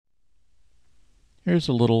Here's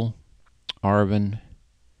a little Arvin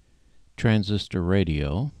Transistor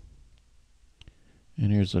radio.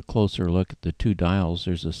 And here's a closer look at the two dials.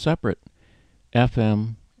 There's a separate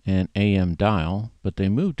FM and AM dial, but they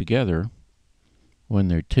move together when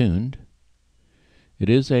they're tuned. It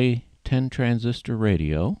is a 10 transistor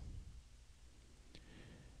radio.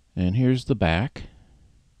 And here's the back.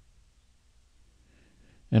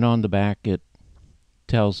 And on the back it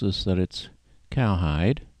tells us that it's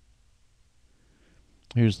cowhide.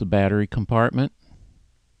 Here's the battery compartment.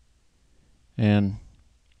 And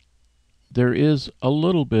there is a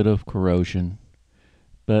little bit of corrosion,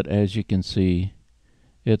 but as you can see,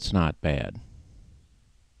 it's not bad.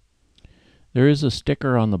 There is a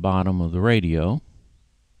sticker on the bottom of the radio,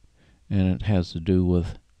 and it has to do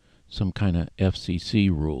with some kind of FCC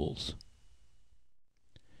rules.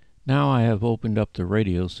 Now I have opened up the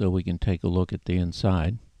radio so we can take a look at the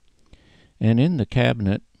inside. And in the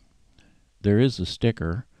cabinet, there is a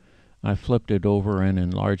sticker. I flipped it over and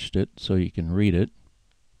enlarged it so you can read it.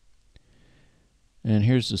 And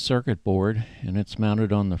here's the circuit board, and it's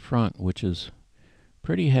mounted on the front, which is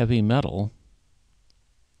pretty heavy metal.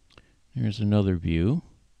 Here's another view.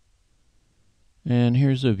 And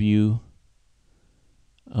here's a view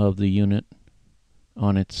of the unit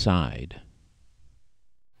on its side.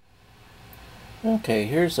 Okay,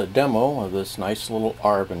 here's a demo of this nice little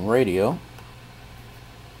Arvin radio.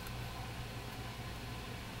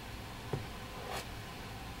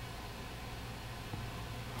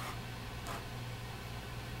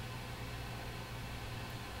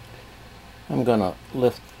 I'm going to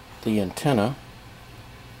lift the antenna,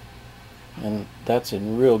 and that's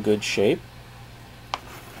in real good shape.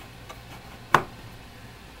 How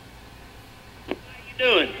you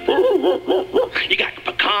doing? You got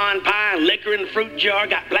pecan pie, liquor in the fruit jar,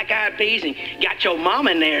 got black-eyed peas, and got your mom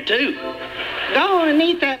in there too. Go and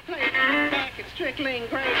eat that plate back at Strickling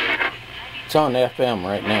Gravy. It's on FM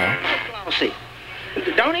right now. Glossy.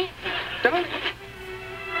 Don't eat. Don't eat.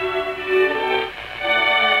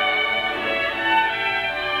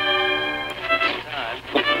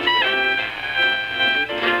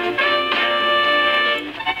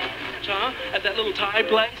 At that little Thai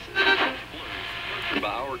place? By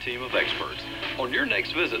our team of experts. On your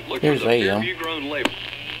next visit, look Here's for the AM. Fairview-grown label.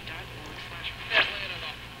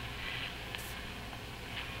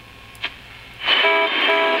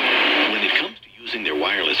 When it comes to using their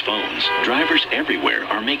wireless phones, drivers everywhere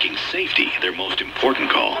are making safety their most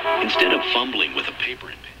important call, instead of fumbling with a paper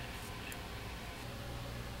and pen.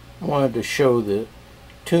 I wanted to show the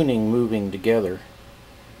tuning moving together.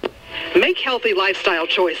 Make healthy lifestyle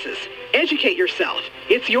choices. Educate yourself.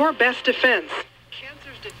 It's your best defense.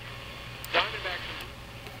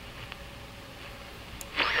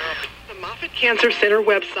 The Moffitt Cancer Center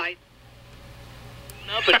website.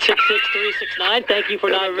 Up at 66369. Thank you for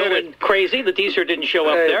not going crazy. The Deezer didn't show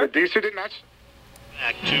up there. The Deezer did not.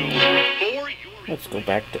 Back to Let's go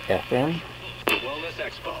back to FM. Wellness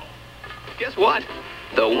Expo. Guess what?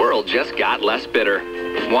 The world just got less bitter.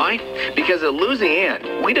 Why? Because at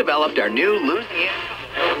Louisiana, we developed our new Louisiana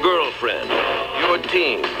Girlfriend, your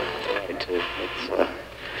team.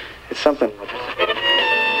 It's something.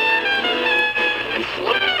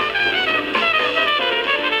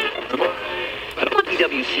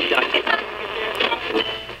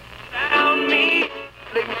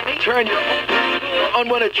 Turn your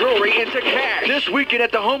unwanted jewelry into cash. This weekend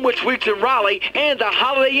at the Homewood Suites in Raleigh and the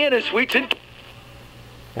Holiday Inn and Suites in...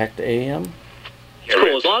 Back to AM. It's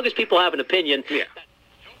cool, as long as people have an opinion. Yeah.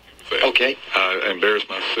 Okay. I embarrass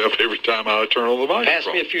myself every time I turn on the microphone. Pass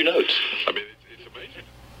me a few notes. I mean,